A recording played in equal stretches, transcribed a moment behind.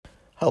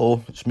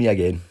Hello, it's me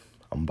again.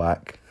 I'm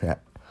back. Yeah.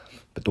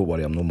 But don't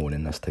worry, I'm not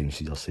moaning this time,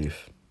 so you're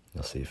safe.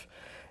 You're safe.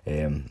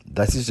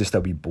 This is just a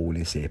wee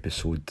bonus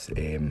episode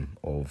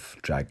of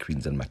Drag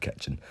Queens in My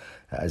Kitchen.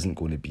 It isn't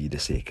going to be the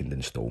second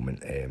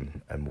instalment,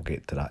 and we'll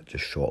get to that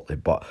just shortly.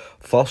 But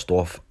first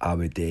off, I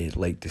would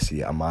like to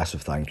say a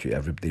massive thank you to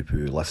everybody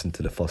who listened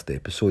to the first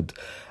episode,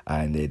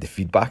 and the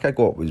feedback I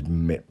got was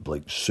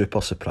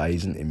super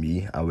surprising to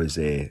me.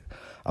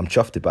 I'm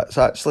chuffed to bits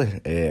actually.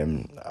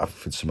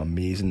 I've had some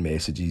amazing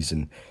messages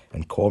and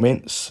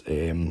comments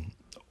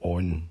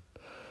on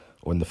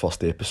the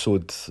first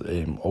episode.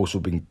 Also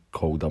been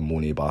called a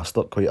moany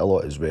bastard quite a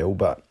lot as well,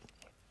 but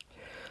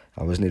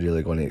I wasn't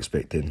really going to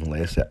expect anything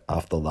less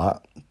after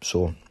that.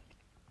 So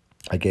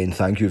again,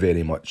 thank you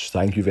very much.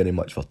 Thank you very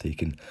much for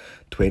taking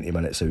 20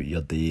 minutes out of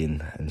your day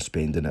and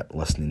spending it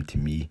listening to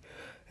me.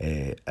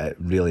 It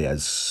really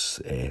is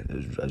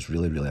it's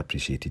really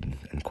appreciated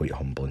and quite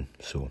humbling.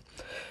 So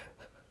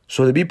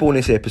the wee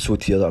bonus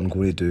episode here that I'm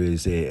going to do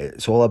is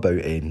it's all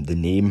about the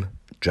name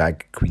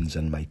Drag Queens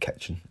in My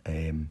Kitchen.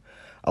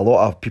 A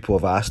lot of people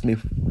have asked me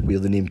where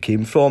the name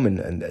came from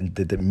and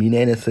did it mean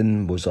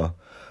anything? Was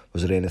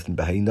there anything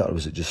behind it, or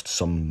was it just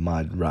some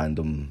mad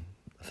random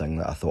thing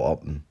that I thought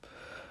up in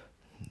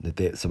the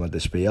depths of my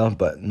despair?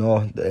 But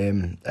no,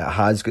 it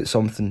has got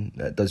something.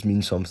 It does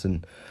mean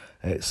something.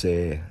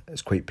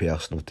 It's quite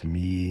personal to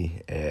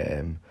me,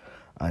 and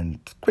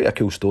quite a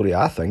cool story,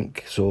 I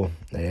think. So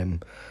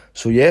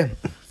yeah,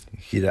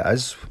 here it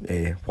is.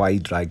 Why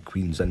Drag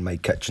Queens in My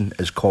Kitchen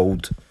is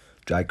called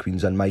Drag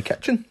Queens in My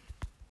Kitchen.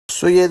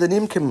 So yeah, the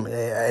name came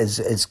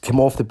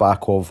off the back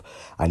of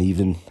an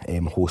evening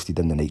hosted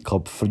in the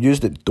nightclub. For you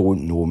that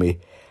don't know me,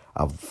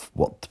 I've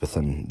worked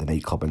within the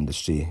nightclub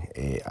industry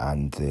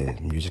and the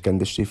music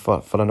industry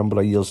for a number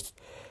of years,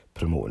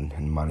 promoting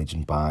and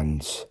managing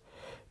bands,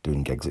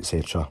 doing gigs,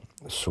 etc.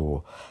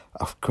 So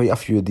quite a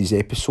few of these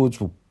episodes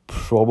will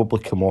probably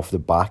come off the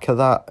back of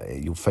that.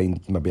 You'll find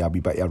maybe a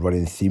wee bit of a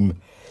running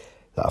theme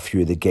that a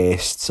few of the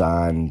guests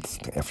and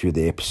a few of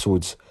the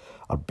episodes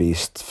are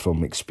based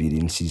from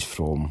experiences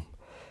from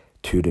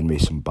touring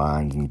with some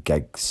bands and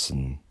gigs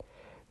and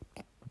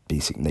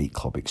basic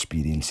nightclub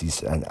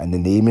experiences, and the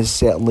name has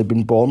certainly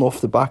been born off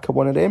the back of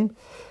one of them.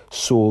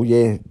 So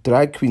yeah,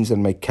 Drag Queens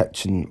in My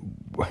Kitchen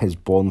is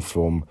born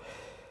from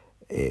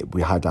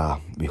we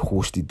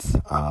hosted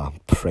a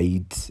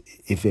Pride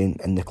event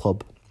in the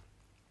club.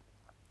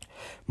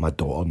 My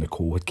daughter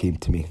Nicole had came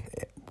to me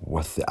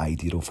with the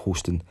idea of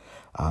hosting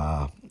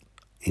a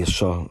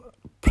Ayrshire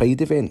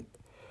Pride event,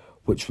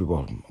 which we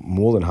were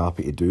more than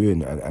happy to do,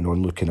 and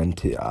on looking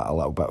into it a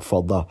little bit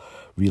further,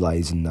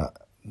 realising that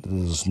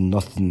there's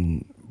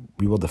nothing,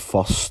 we were the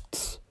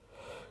first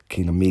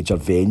kind of major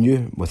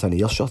venue within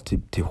Ayrshire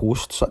to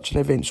host such an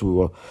event,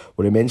 so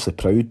we're immensely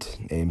proud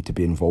to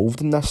be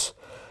involved in this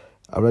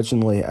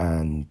originally.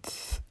 And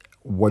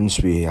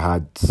once we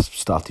had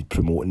started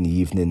promoting the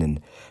evening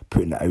and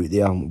putting it out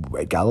there,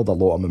 it gathered a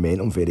lot of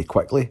momentum very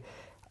quickly,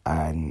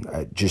 and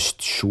it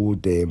just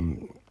showed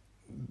that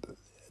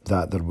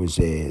there was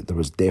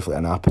definitely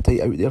an appetite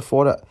out there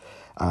for it,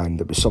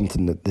 and it was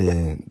something that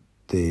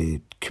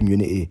the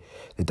community,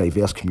 the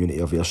diverse community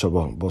of Ayrshire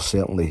were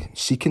certainly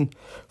seeking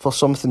for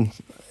something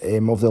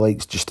of the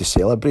likes, just to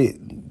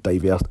celebrate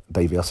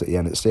diversity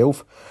in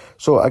itself.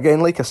 So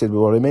again, like I said, we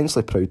were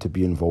immensely proud to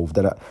be involved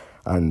in it,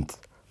 and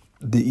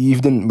the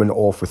evening went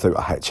off without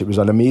a hitch. It was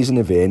an amazing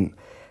event.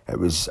 It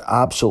was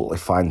absolutely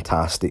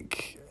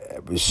fantastic.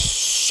 It was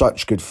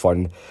such good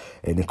fun.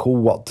 Nicole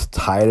worked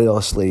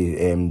tirelessly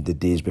the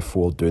days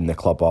before doing the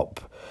club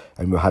up,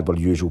 and we had your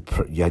usual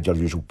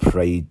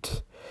Pride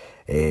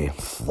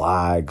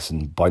flags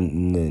and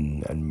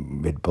bunting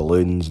and we had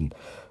balloons and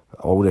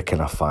all the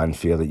kind of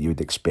fanfare that you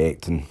would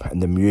expect, and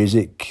the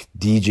music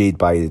DJ'd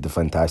by the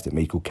fantastic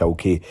Michael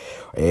Kilkie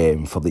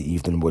for the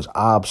evening was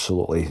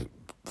absolutely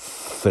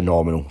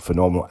phenomenal.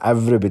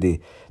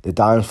 Everybody, the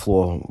dance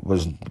floor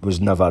was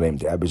never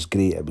empty. It was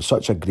great. It was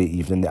such a great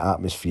evening. The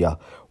atmosphere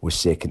was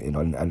second to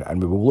none,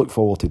 and we will look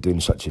forward to doing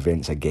such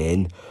events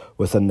again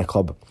within the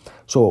club.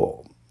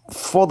 So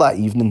for that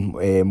evening,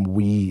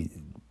 we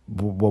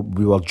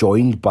were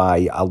joined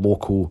by a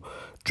local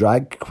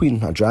drag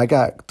queen, a drag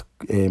act,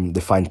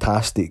 the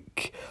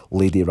fantastic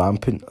Lady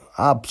Rampant.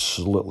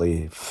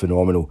 Absolutely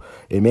phenomenal,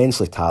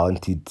 immensely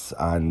talented,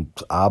 and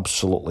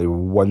absolutely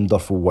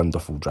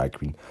wonderful drag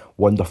queen,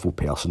 wonderful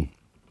person.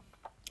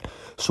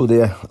 So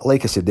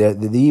like I said,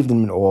 the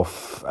evening went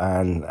off,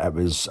 and it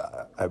was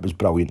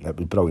brilliant. It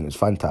was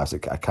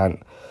fantastic. I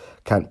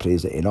can't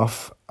praise it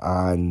enough.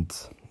 And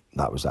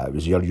that was that. It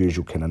was your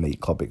usual kind of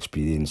nightclub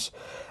experience,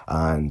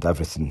 and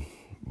everything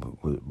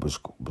was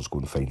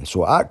going fine.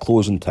 So at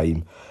closing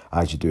time,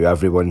 as you do,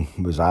 everyone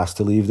was asked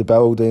to leave the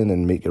building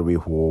and make their way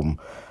home.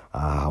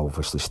 I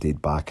obviously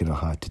stayed back, and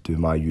I had to do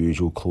my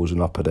usual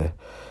closing up of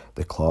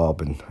the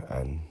club and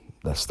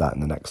this, that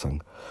and the next thing.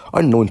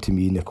 Unknown to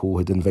me, Nicole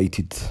had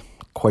invited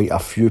quite a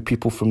few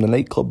people from the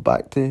nightclub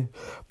back to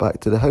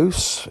the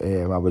house.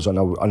 I was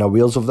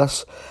unawares of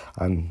this,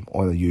 and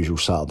on the usual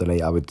Saturday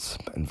night I would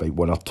invite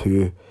one or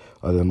two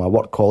my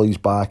work colleagues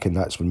back, and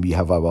that's when we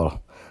have our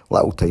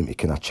little time to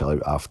kind of chill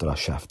out after a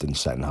shift and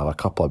sit and have a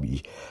couple of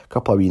wee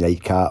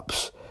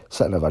nightcaps,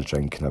 sit and have a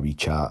drink and a wee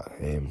chat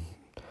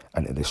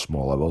into the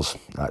small hours.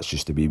 That's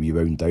just the way we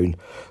wound down.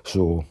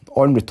 So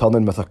on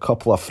returning with a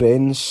couple of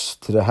friends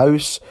to the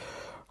house,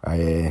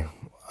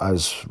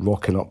 as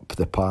rocking up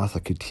the path, I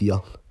could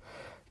hear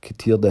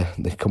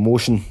the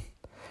commotion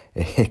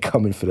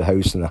coming for the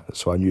house, and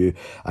so I knew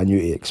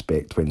to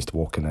expect when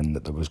walking in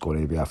that there was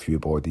going to be a few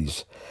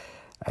bodies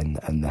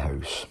in the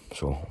house.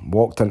 So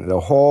walked into the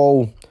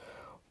hall,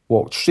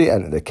 walked straight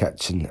into the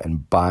kitchen,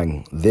 and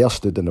bang, there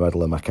stood in the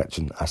middle of my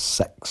kitchen a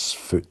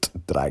 6-foot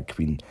drag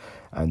queen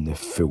in the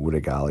full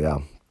regalia,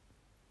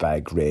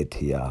 big red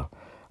hair,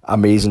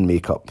 amazing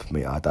makeup,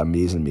 mate. I had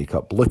amazing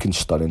makeup, looking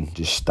stunning,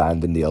 just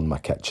standing there in my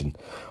kitchen,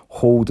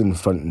 holding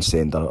front and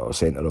centre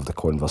of the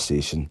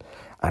conversation.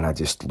 And I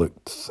just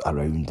looked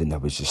around and I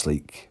was just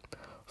like,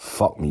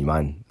 fuck me,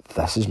 man,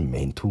 this is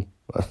mental.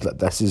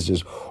 This is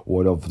just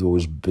one of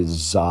those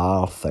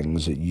bizarre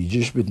things that you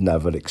just would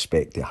never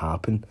expect to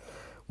happen.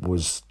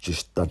 Was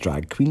just a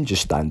drag queen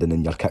just standing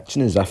in your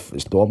kitchen as if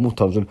it's normal,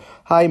 turns on,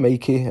 hi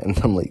Mikey, and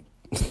I'm like,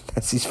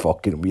 this is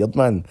fucking weird,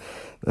 man.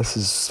 This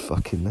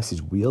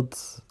is weird.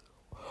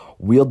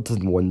 Weird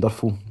and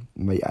wonderful,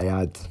 might I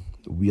add.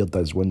 Weird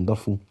is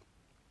wonderful.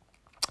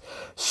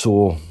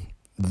 So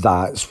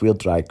that's where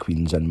Drag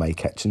Queens in My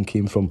Kitchen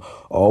came from.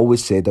 I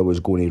always said I was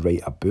going to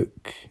write a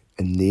book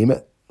and name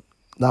it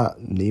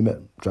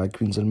Drag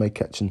Queens in My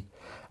Kitchen.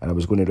 And I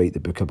was going to write the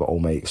book about all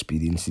my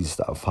experiences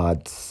that I've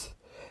had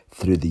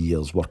through the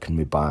years working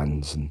with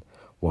bands and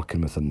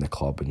working within the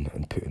club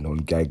and putting on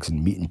gigs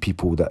and meeting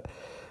people that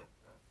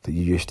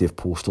you used to have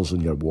posters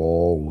on your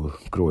wall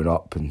growing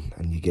up, and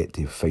you get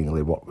to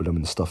finally work with them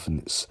and stuff,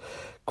 and it's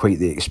quite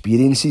the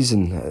experiences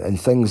and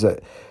things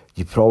that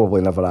you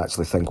probably never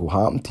actually think will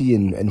happen to you,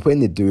 and when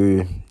they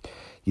do,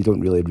 you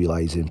don't really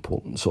realise the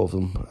importance of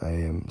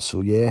them.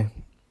 So yeah,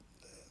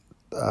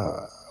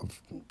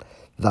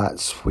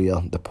 that's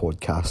where the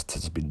podcast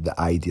has been, the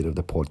idea of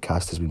the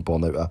podcast has been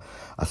born out of.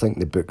 I think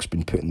the book's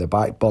been put in the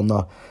back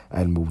burner,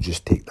 and we'll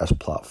just take this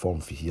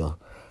platform for here.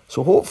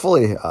 So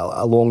hopefully,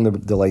 along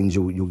the lines,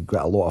 you'll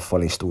get a lot of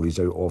funny stories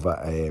out of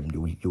it.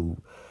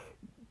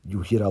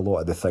 You'll hear a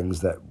lot of the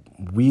things that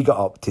we got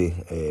up to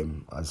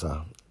as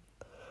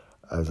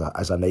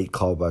a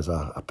nightclub, as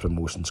a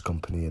promotions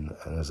company, and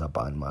as a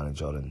band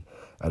manager,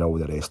 and all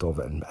the rest of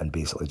it, and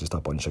basically just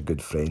a bunch of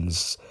good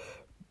friends.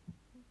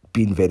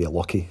 Being very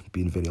lucky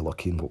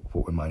in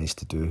what we managed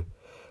to do.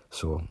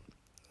 So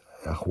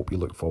I hope you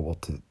look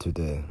forward to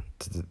the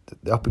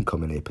up and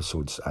coming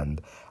episodes.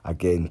 And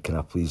again, can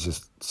I please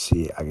just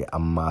say a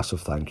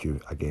massive thank you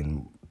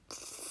again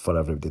for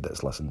everybody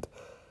that's listened.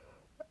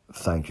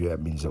 Thank you, it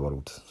means the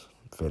world.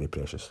 Very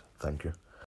precious. Thank you.